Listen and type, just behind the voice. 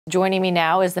Joining me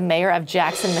now is the mayor of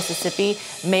Jackson, Mississippi,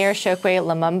 Mayor Chokwe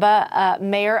Lumumba.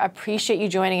 Mayor, appreciate you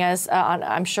joining us on,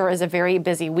 I'm sure, is a very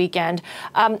busy weekend.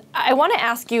 I want to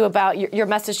ask you about your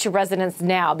message to residents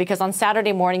now, because on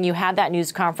Saturday morning you had that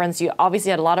news conference. You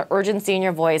obviously had a lot of urgency in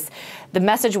your voice. The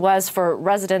message was for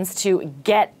residents to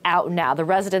get out now, the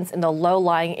residents in the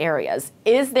low-lying areas.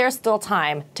 Is there still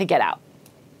time to get out?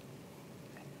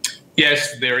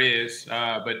 Yes, there is,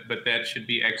 but that should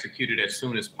be executed as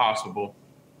soon as possible.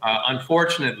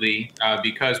 Unfortunately,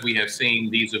 because we have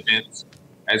seen these events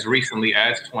as recently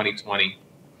as 2020,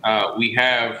 we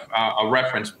have a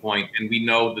reference point and we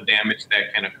know the damage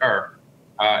that can occur.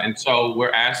 And so we're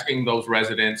asking those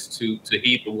residents to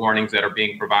heed the warnings that are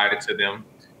being provided to them.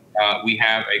 We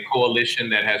have a coalition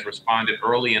that has responded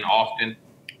early and often,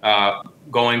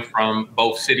 going from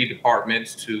both city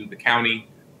departments to the county,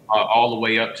 all the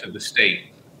way up to the state.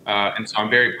 And so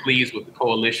I'm very pleased with the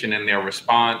coalition and their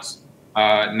response.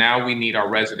 Now we need our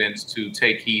residents to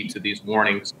take heed to these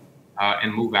warnings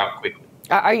and move out quickly.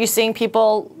 Are you seeing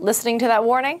people listening to that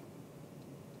warning?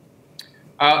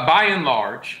 By and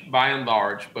large,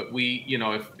 but we,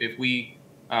 if we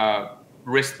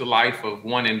risk the life of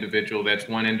one individual, that's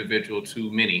one individual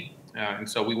too many. And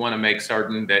so we want to make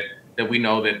certain that we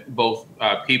know that both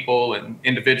people and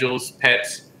individuals,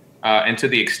 pets, and to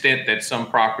the extent that some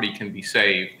property can be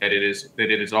saved, that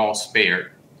it is all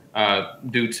spared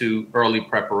due to early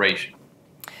preparation.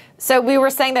 So we were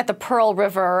saying that the Pearl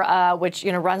River, which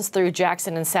runs through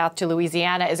Jackson and south to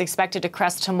Louisiana, is expected to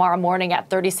crest tomorrow morning at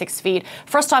 36 feet.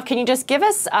 First off, can you just give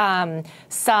us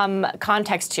some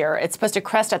context here? It's supposed to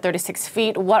crest at 36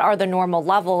 feet. What are the normal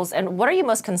levels, and what are you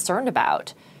most concerned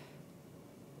about?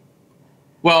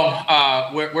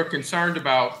 Well, we're concerned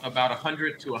about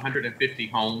 100 to 150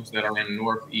 homes that are in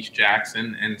northeast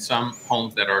Jackson and some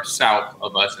homes that are south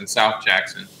of us in South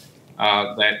Jackson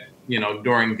that,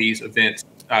 during these events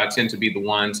tend to be the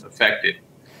ones affected.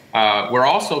 We're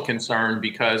also concerned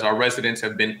because our residents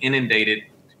have been inundated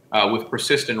with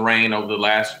persistent rain over the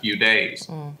last few days.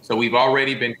 So we've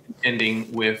already been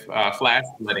contending with flash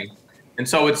flooding. And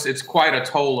so it's quite a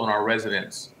toll on our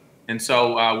residents. And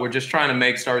so we're just trying to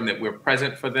make certain that we're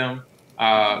present for them.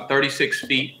 36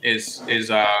 feet is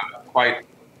quite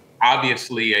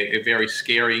obviously a very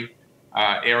scary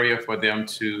area for them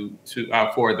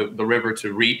for the river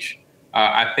to reach.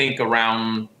 I think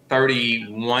around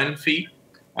 31 feet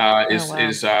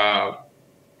is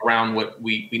around what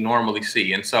we normally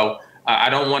see. And so I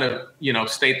don't want to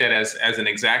state that as an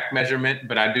exact measurement,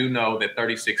 but I do know that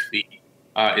 36 feet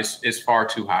is far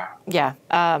too high. Yeah,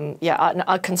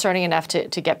 concerning enough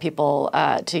to get people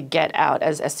to get out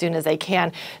as soon as they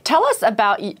can. Tell us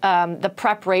about the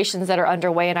preparations that are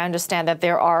underway, and I understand that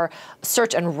there are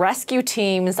search and rescue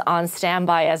teams on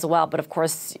standby as well. But of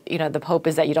course, the hope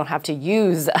is that you don't have to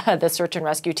use the search and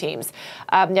rescue teams.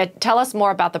 Tell us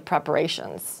more about the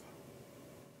preparations.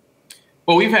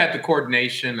 Well, we've had the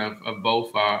coordination of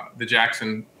both the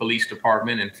Jackson Police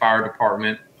Department and Fire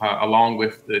Department, along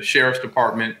with the Sheriff's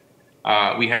Department.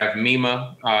 We have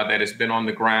MEMA that has been on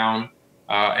the ground,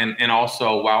 and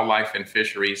also Wildlife and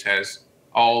Fisheries has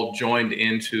all joined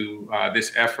into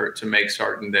this effort to make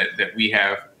certain that we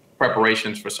have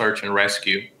preparations for search and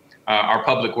rescue. Our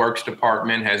Public Works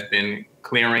Department has been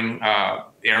clearing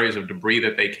areas of debris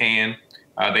that they can.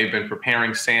 They've been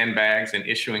preparing sandbags and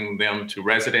issuing them to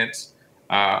residents.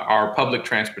 Our public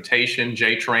transportation,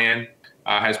 JTRAN,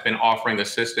 has been offering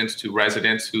assistance to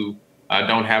residents who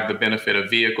don't have the benefit of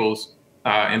vehicles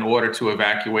in order to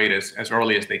evacuate as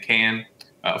early as they can.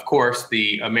 Of course,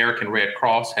 the American Red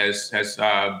Cross has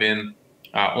been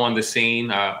on the scene.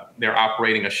 They're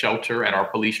operating a shelter at our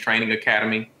police training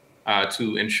academy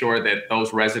to ensure that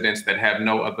those residents that have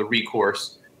no other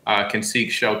recourse can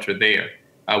seek shelter there.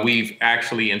 We've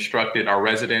actually instructed our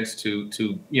residents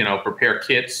to prepare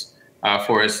kits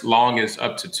for as long as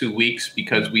up to 2 weeks,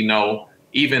 because we know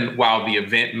even while the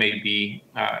event may be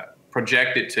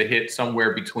projected to hit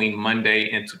somewhere between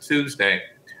Monday into Tuesday,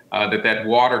 that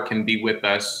water can be with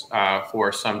us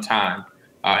for some time.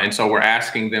 And so we're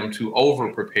asking them to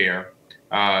over-prepare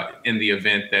in the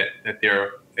event that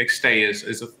their stay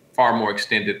is far more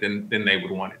extended than they would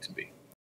want it to be.